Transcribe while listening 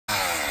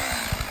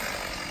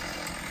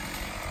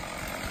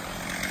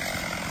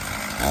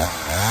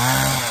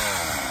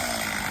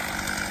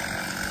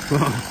See,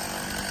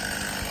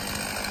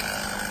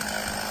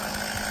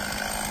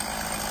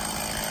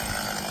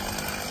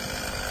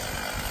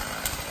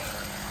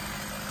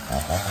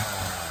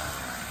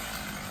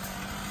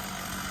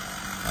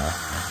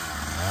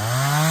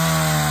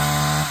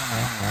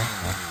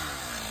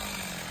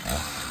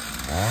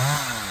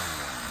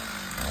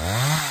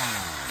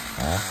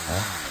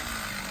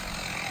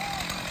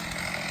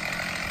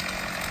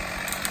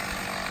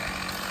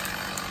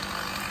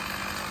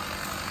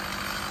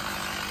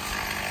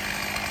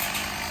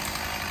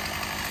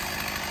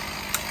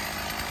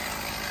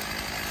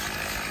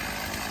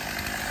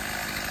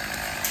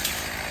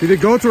 the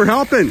goats were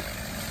helping.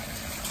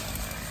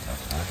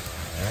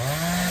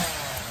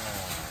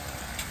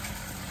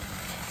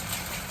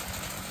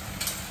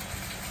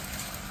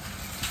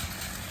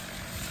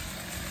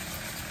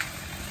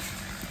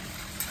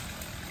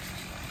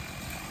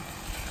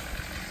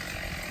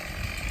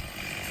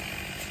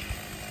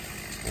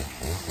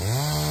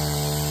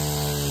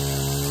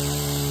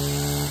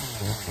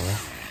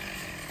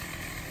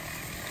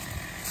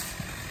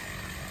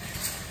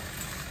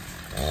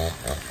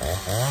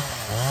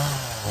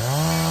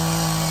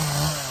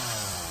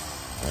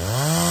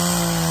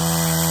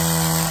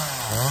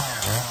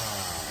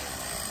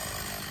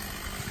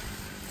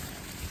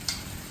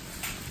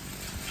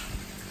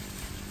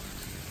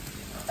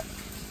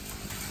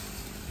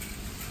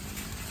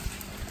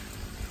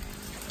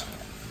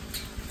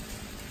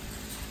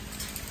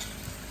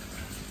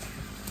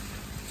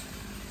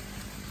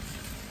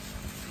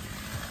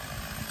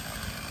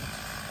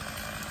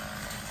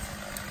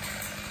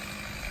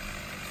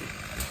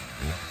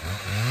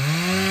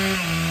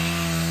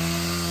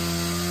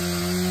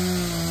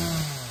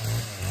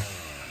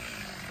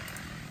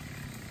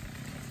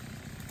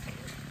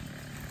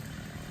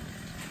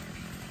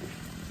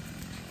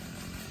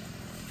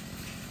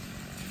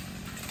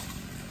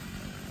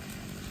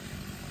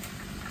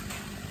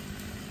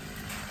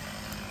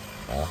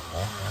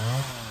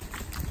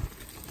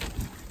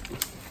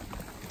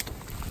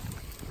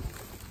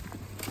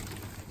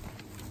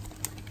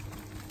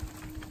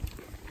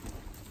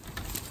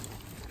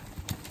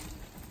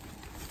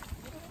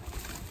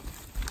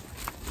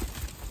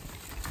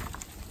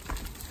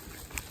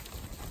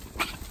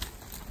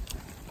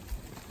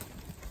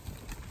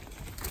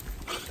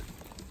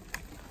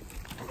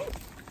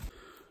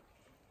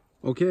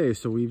 Okay,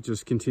 so we've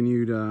just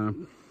continued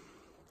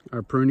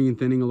our pruning and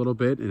thinning a little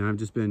bit, and I've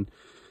just been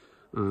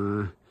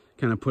kind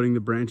of putting the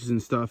branches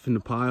and stuff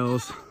into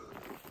piles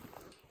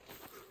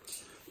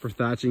for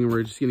thatching, and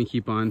we're just going to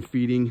keep on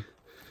feeding,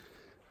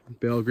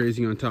 bale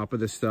grazing on top of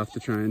this stuff to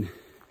try and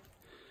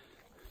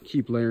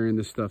keep layering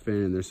this stuff in.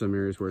 And there's some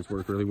areas where it's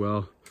worked really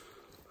well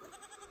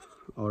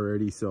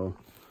already, so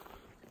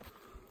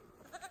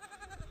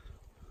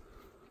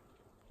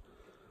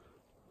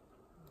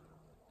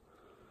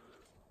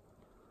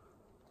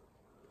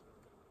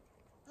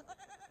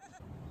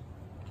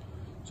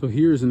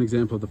here's an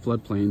example of the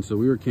floodplain. So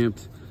we were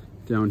camped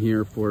down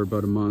here for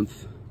about a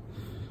month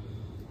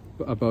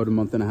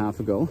and a half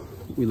ago.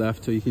 We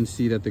left, so you can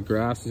see that the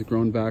grass has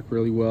grown back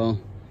really well,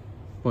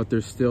 but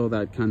there's still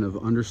that kind of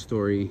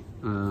understory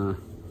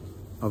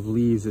of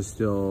leaves has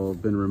still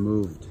been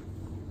removed.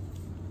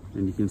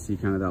 And you can see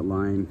kind of that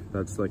line,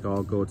 that's like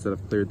all goats that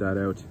have cleared that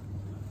out.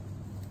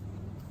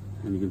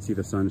 And you can see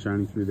the sun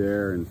shining through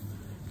there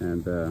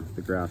and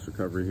the grass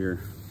recovery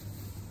here.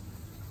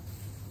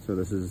 So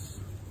this is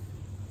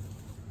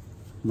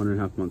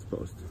 1.5 months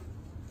post.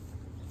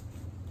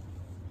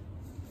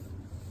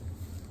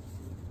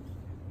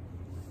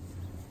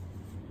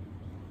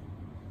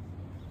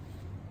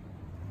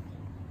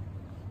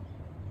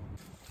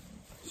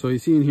 So you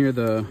see in here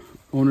the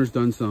owner's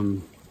done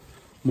some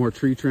more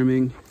tree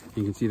trimming.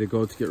 You can see the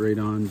goats get right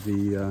on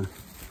the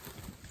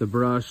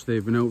brush.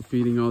 They've been out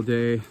feeding all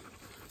day.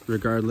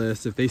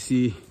 Regardless, if they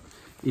see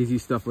easy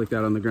stuff like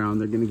that on the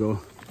ground, they're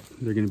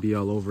gonna be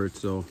all over it.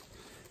 So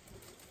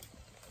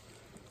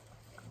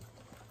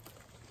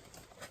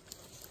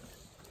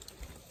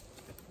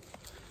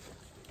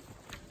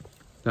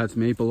that's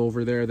maple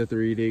over there that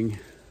they're eating.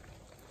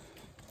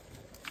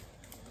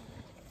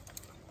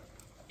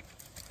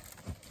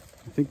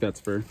 I think that's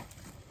fir.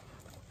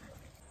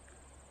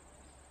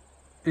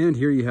 And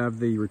here you have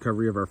the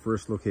recovery of our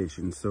first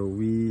location. So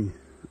we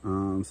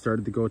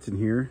started the goats in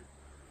here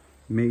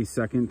May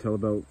 2nd till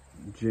about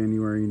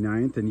January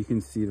 9th, and you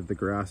can see that the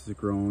grass has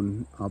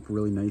grown up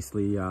really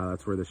nicely.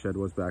 That's where the shed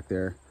was back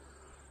there.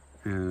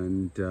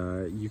 And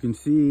you can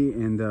see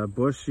in the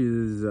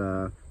bushes,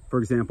 for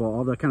example,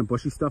 all the kind of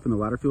bushy stuff in the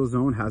ladder field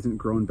zone hasn't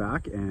grown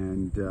back,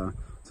 and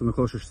some of the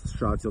closer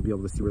shots you'll be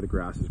able to see where the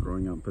grass is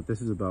growing up. But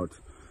this is about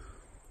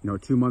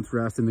 2 months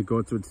rest, and the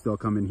goats would still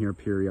come in here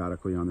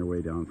periodically on their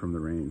way down from the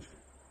range.